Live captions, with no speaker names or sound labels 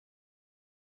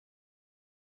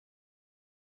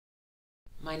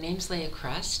My name's Laya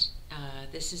Crust.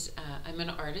 I'm an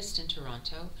artist in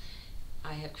Toronto.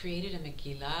 I have created a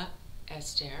Megilla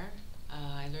Esther.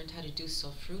 I learned how to do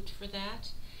sofrut for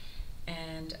that.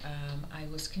 And I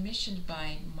was commissioned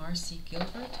by Marcy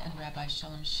Gilbert and Rabbi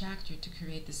Shalom Schachter to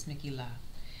create this Megillah.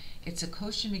 It's a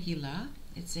kosher Megillah.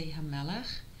 It's a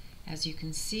Hamelech. As you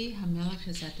can see, Hamelech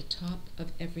is at the top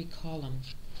of every column.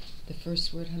 The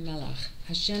first word Hamelech.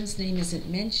 Hashem's name isn't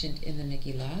mentioned in the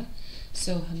Megillah,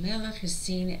 so Hamelech is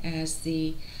seen as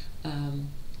the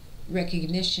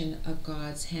recognition of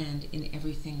God's hand in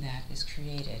everything that is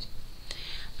created.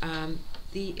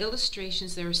 The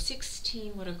illustrations, there are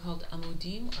 16 what are called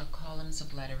amudim, or columns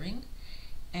of lettering,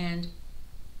 and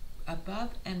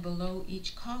above and below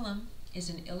each column is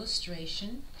an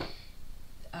illustration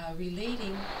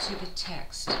relating to the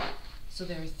text. So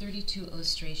there are 32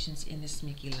 illustrations in this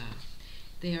Megillah.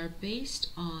 They are based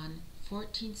on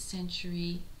 14th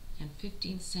century and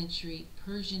 15th century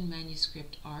Persian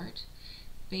manuscript art,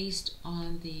 based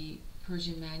on the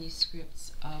Persian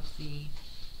manuscripts of the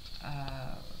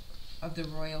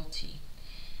royalty.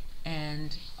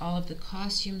 And all of the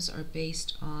costumes are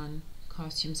based on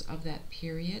costumes of that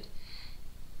period.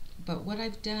 But what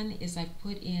I've done is I've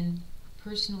put in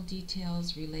personal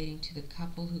details relating to the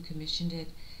couple who commissioned it,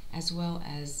 as well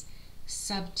as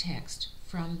subtext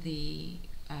from the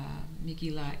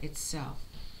Megillah itself.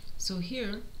 So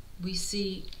here we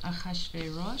see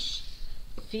Achashverosh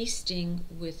feasting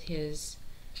with his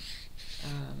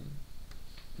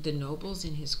the nobles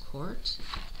in his court.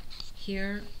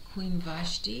 Here Queen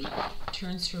Vashti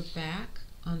turns her back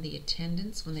on the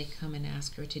attendants when they come and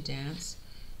ask her to dance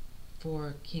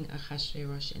for King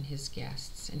Achashverosh and his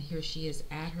guests. And here she is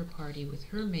at her party with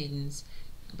her maidens,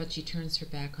 but she turns her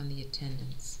back on the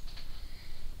attendants.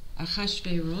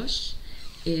 Achashverosh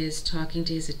is talking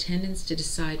to his attendants to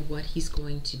decide what he's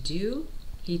going to do.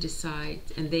 He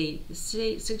decides, and they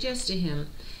suggest to him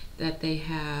that they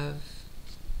have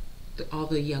all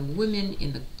the young women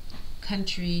in the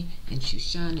country in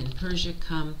Shushan and Persia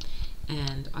come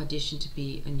and audition to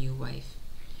be a new wife.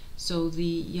 So the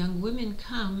young women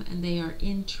come, and they are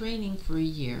in training for a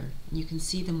year. You can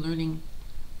see them learning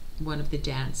one of the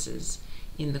dances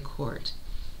in the court.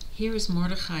 Here is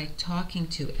Mordechai talking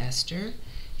to Esther.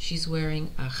 She's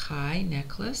wearing a chai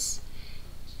necklace.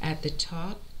 At the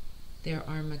top there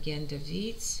are Magen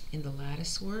Davids in the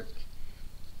lattice work,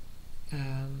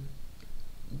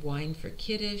 wine for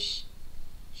Kiddush,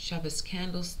 Shabbos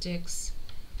candlesticks,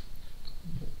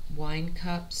 wine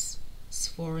cups,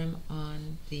 Sforim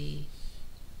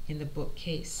in the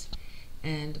bookcase.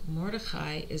 And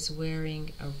Mordechai is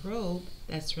wearing a robe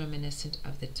that's reminiscent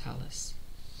of the tallis.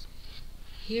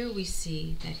 Here we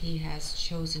see that he has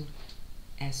chosen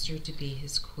Esther to be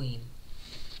his queen.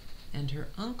 And her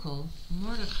uncle,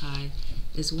 Mordechai,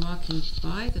 is walking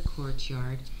by the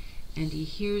courtyard, and he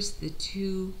hears the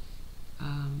two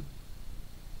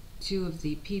of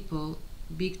the people,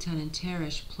 Bigtan and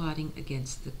Teresh, plotting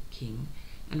against the king,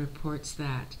 and reports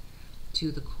that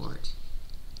to the court.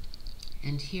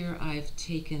 And here I've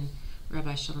taken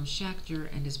Rabbi Shalom Schachter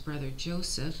and his brother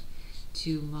Joseph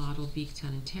to model Bigtan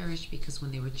and Teresh, because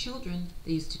when they were children,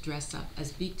 they used to dress up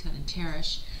as Bigtan and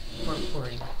Teresh for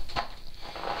Purim.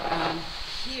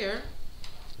 Here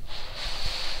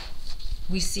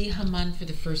we see Haman for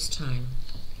the first time.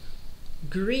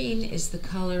 Green is the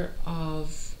color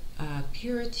of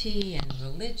purity and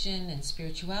religion and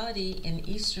spirituality in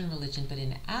Eastern religion, but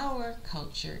in our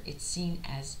culture it's seen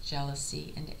as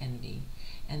jealousy and envy,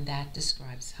 and that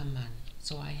describes Haman.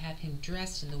 So I have him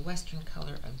dressed in the Western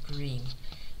color of green.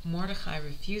 Mordechai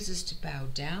refuses to bow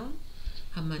down.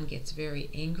 Haman gets very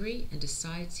angry and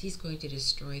decides he's going to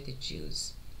destroy the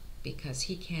Jews, because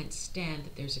he can't stand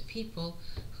that there's a people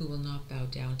who will not bow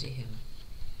down to him.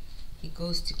 He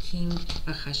goes to King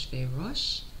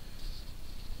Achashverosh,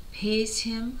 pays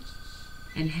him,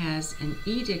 and has an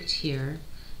edict here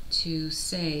to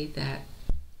say that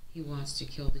he wants to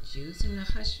kill the Jews. And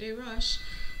Achashverosh,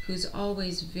 who's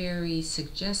always very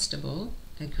suggestible,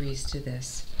 agrees to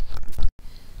this.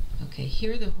 Okay,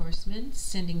 here are the horsemen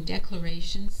sending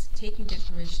declarations, taking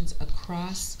declarations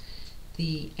across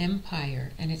the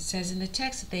empire. And it says in the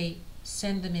text that they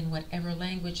send them in whatever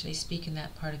language they speak in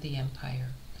that part of the empire.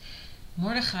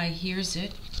 Mordechai hears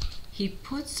it. He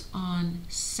puts on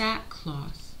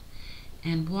sackcloth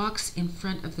and walks in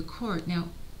front of the court. Now,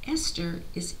 Esther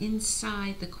is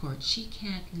inside the court. She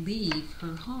can't leave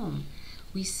her home.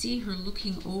 We see her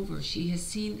looking over. She has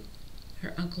seen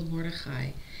her uncle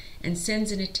Mordechai and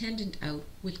sends an attendant out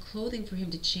with clothing for him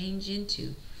to change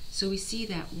into. So we see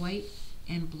that white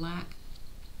and black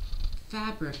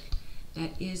fabric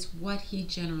that is what he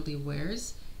generally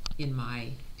wears in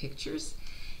my pictures.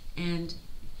 And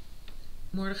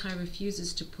Mordechai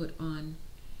refuses to put on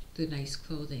the nice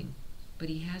clothing, but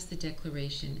he has the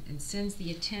declaration and sends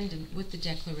the attendant with the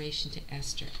declaration to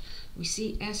Esther. We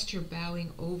see Esther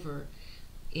bowing over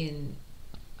in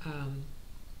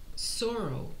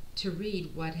sorrow to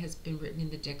read what has been written in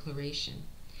the declaration.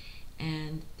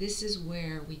 And this is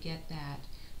where we get that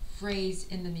phrase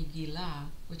in the Megillah,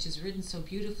 which is written so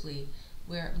beautifully,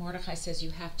 where Mordechai says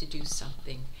you have to do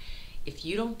something. If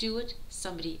you don't do it,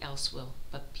 somebody else will.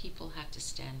 But people have to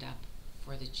stand up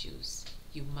for the Jews.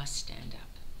 You must stand up.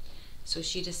 So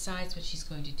she decides what she's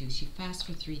going to do. She fasts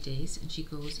for 3 days, and she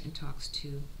goes and talks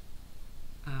to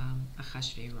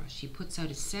Achashverosh. She puts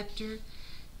out a scepter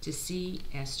to see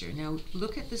Esther. Now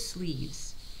look at the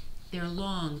sleeves. They're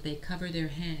long, they cover their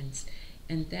hands,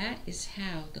 and that is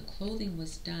how the clothing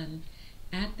was done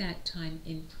at that time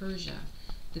in Persia.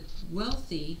 The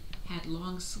wealthy had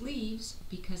long sleeves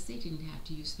because they didn't have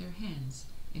to use their hands.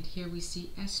 And here we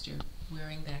see Esther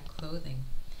wearing that clothing.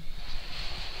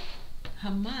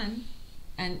 Haman,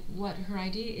 and what her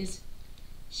idea is,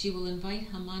 she will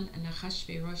invite Haman and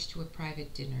Achashverosh to a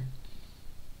private dinner.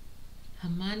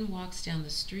 Haman walks down the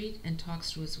street and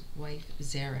talks to his wife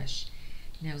Zeresh.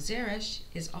 Now Zeresh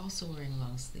is also wearing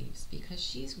long sleeves because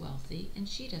she's wealthy and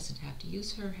she doesn't have to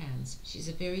use her hands. She's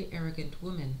a very arrogant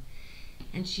woman,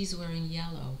 and she's wearing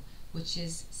yellow, which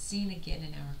is seen again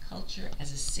in our culture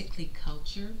as a sickly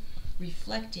culture,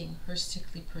 reflecting her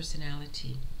sickly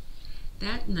personality.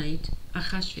 That night,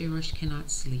 Achashverosh cannot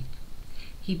sleep.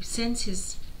 He sends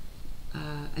his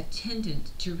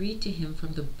attendant to read to him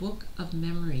from the Book of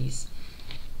Memories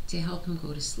to help him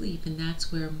go to sleep, and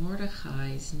that's where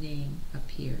Mordechai's name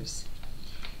appears.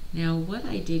 Now what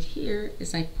I did here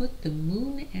is I put the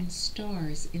moon and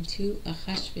stars into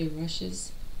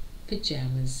Achashverosh's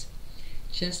pajamas,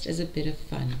 just as a bit of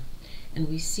fun. And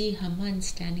we see Haman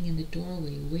standing in the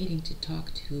doorway waiting to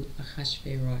talk to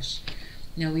Achashverosh.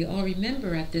 Now we all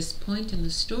remember at this point in the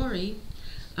story,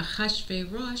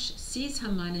 Achashverosh sees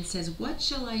Haman and says, "What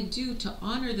shall I do to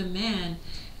honor the man,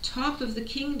 top of the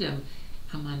kingdom?"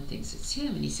 Haman thinks it's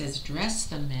him, and he says, "Dress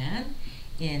the man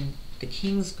in the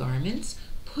king's garments,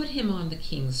 put him on the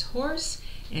king's horse,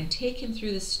 and take him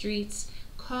through the streets,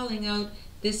 calling out,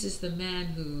 'This is the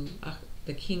man who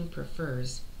the king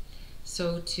prefers.'"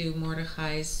 So to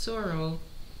Mordechai's sorrow,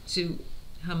 to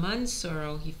Haman's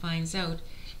sorrow, he finds out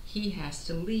he has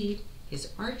to lead his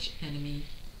arch enemy,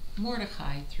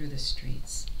 Mordechai, through the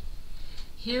streets.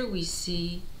 Here we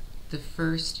see the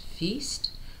first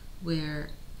feast where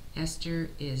Esther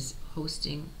is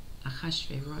hosting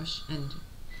Achashverosh and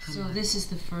Haman. So this is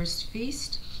the first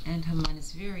feast, and Haman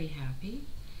is very happy.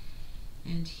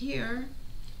 And here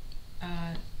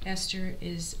Esther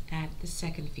is at the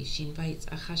second feast. She invites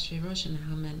Achashverosh and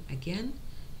Haman again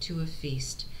to a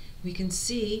feast. We can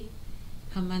see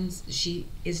she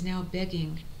is now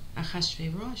begging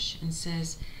Achashverosh and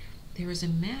says, "There is a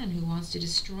man who wants to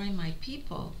destroy my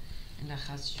people." And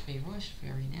Achashverosh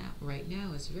right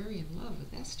now is very in love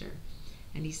with Esther.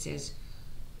 And he says,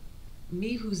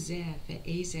 "Mihu zeh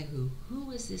ve'ezehu,"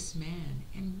 who is this man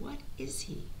and what is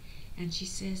he? And she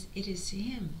says, "It is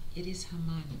him, it is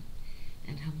Haman."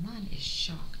 And Haman is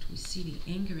shocked. We see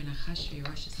the anger in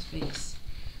Achashverosh's face.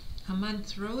 Haman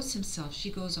throws himself,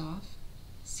 she goes off,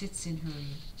 sits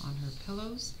on her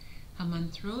pillows. Haman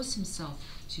throws himself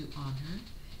on her,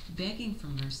 begging for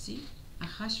mercy.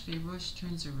 Achashverosh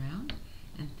turns around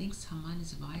and thinks Haman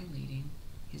is violating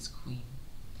his queen.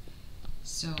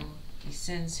 So he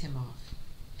sends him off.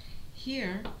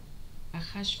 Here,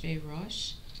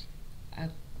 Achashverosh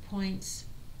appoints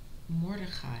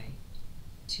Mordechai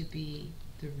to be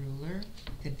the ruler,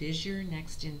 the vizier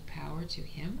next in power to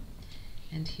him.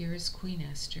 And here is Queen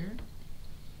Esther.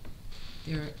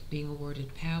 They're being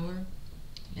awarded power.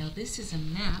 Now this is a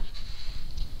map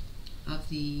of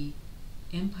the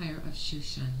Empire of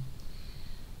Shushan.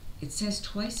 It says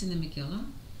twice in the Megillah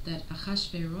that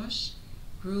Achashverosh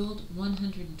ruled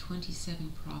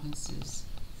 127 provinces,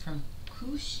 from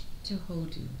Kush to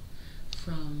Hodu,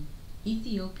 from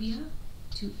Ethiopia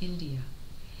to India.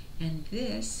 And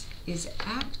this is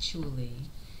actually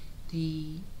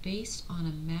based on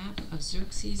a map of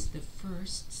Xerxes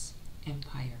I's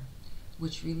empire,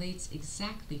 which relates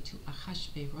exactly to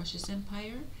Achashverosh's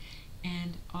empire,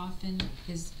 and often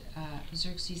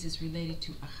Xerxes is related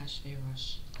to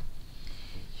Achashverosh.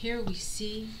 Here we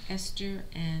see Esther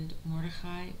and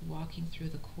Mordechai walking through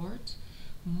the court.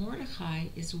 Mordechai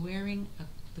is wearing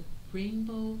the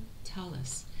rainbow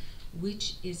tallis,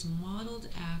 which is modeled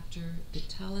after the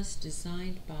tallis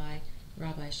designed by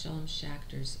Rabbi Shalom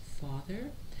Schachter's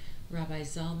father, Rabbi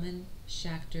Zalman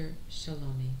Schachter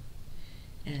Shalomi.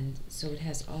 And so it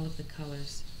has all of the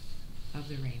colors of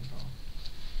the rainbow.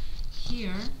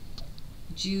 Here,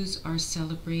 Jews are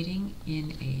celebrating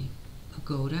in a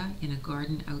pagoda, in a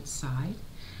garden outside,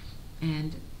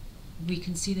 and we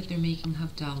can see that they're making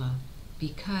Havdalah,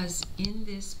 because in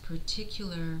this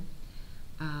particular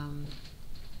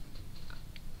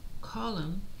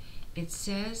column, it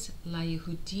says, La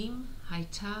Yehudim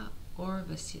Haita Ora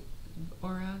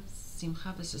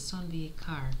Simcha V'Sason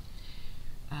V'Yikar,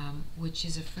 which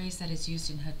is a phrase that is used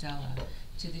in Havdalah.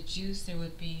 To the Jews, there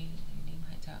would be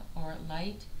or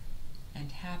light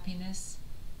and happiness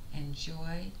and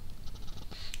joy.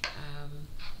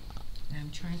 And I'm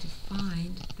trying to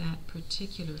find that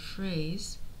particular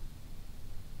phrase.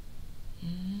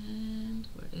 And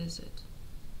where is it?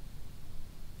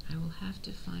 I will have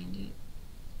to find it.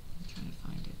 I'm trying to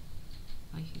find it.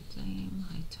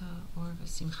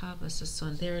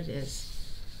 There it is.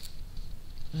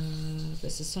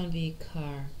 V'Sason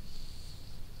V'Yikar.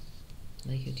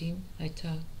 Lahudim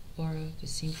Haita Ora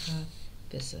V'Simcha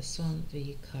V'Sason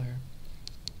V'Yikar.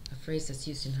 A phrase that's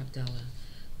used in Havdalah.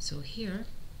 So here,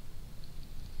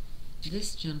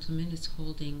 this gentleman is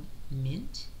holding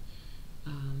mint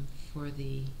for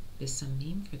the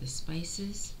besamim, for the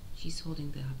spices. She's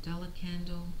holding the Havdalah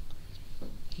candle.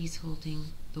 He's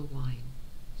holding the wine.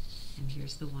 And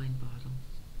here's the wine bottle.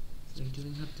 So they're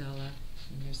doing Havdalah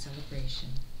in their celebration.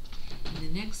 In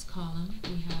the next column,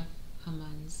 we have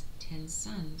Haman's 10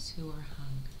 sons who are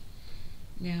hung.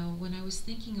 Now, when I was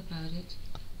thinking about it,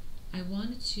 I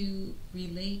wanted to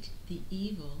relate the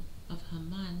evil of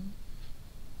Haman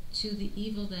to the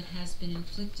evil that has been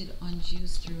inflicted on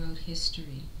Jews throughout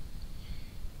history.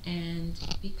 And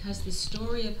because the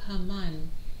story of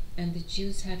Haman and the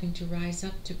Jews having to rise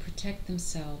up to protect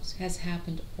themselves has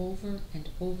happened over and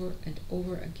over and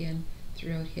over again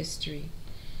throughout history.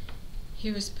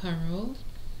 Here is Paro,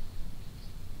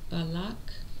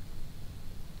 Balak,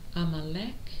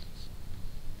 Amalek,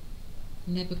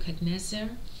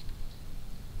 Nebuchadnezzar,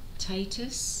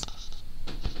 Titus,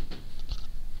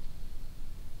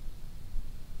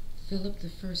 Philip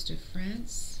I of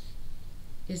France,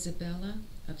 Isabella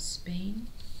of Spain,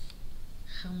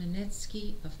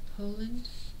 Khmelnytsky of Poland,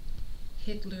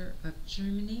 Hitler of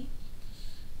Germany,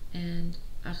 and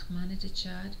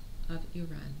Ahmadinejad of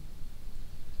Iran.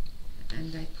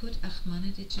 And I put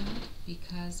Ahmadinejad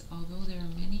because although there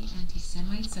are many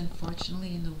anti-Semites,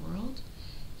 unfortunately, in the world,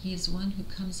 he is one who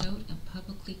comes out and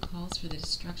publicly calls for the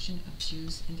destruction of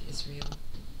Jews and Israel.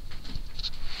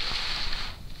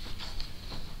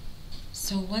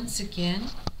 So once again,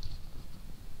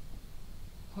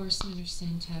 horsemen are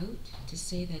sent out to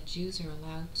say that Jews are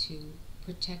allowed to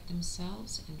protect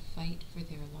themselves and fight for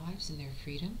their lives and their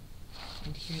freedom.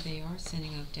 And here they are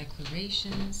sending out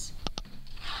declarations.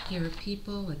 Here are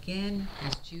people, again,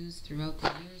 as Jews throughout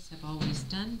the years have always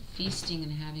done, feasting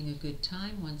and having a good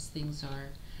time once things are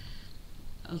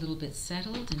a little bit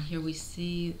settled. And here we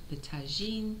see the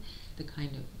tagine, the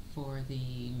kind of for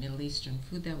the Middle Eastern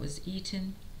food that was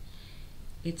eaten.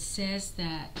 It says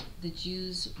that the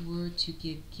Jews were to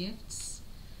give gifts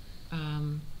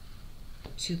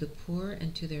to the poor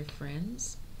and to their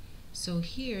friends. So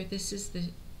here, this is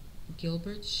the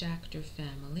Gilbert Schachter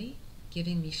family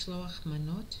giving Mishloach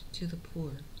Manot to the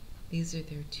poor. These are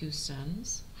their 2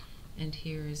 sons. And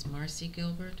here is Marcy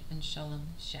Gilbert and Shalom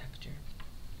Schachter.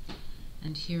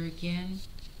 And here again,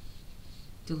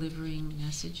 delivering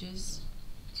messages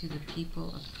to the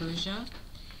people of Persia.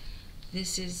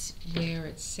 This is where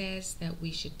it says that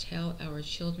we should tell our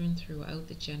children throughout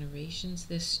the generations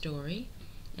this story.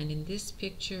 And in this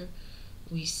picture,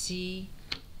 we see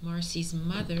Marcy's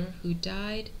mother, who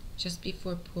died just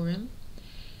before Purim.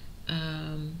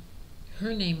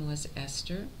 Her name was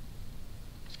Esther.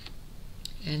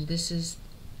 And this is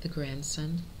the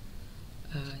grandson.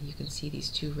 You can see these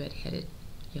 2 red-headed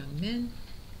young men.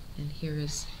 And here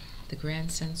is the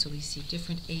grandson. So we see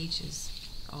different ages,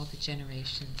 all the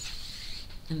generations.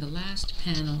 In the last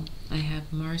panel, I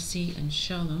have Marcy and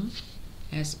Shalom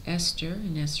as Esther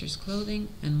in Esther's clothing,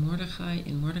 and Mordechai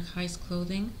in Mordechai's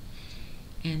clothing,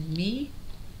 and me,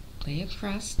 Laya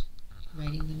Crust,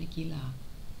 writing the Megillah,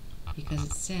 because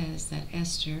it says that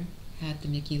Esther had the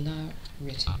Megillah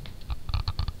written.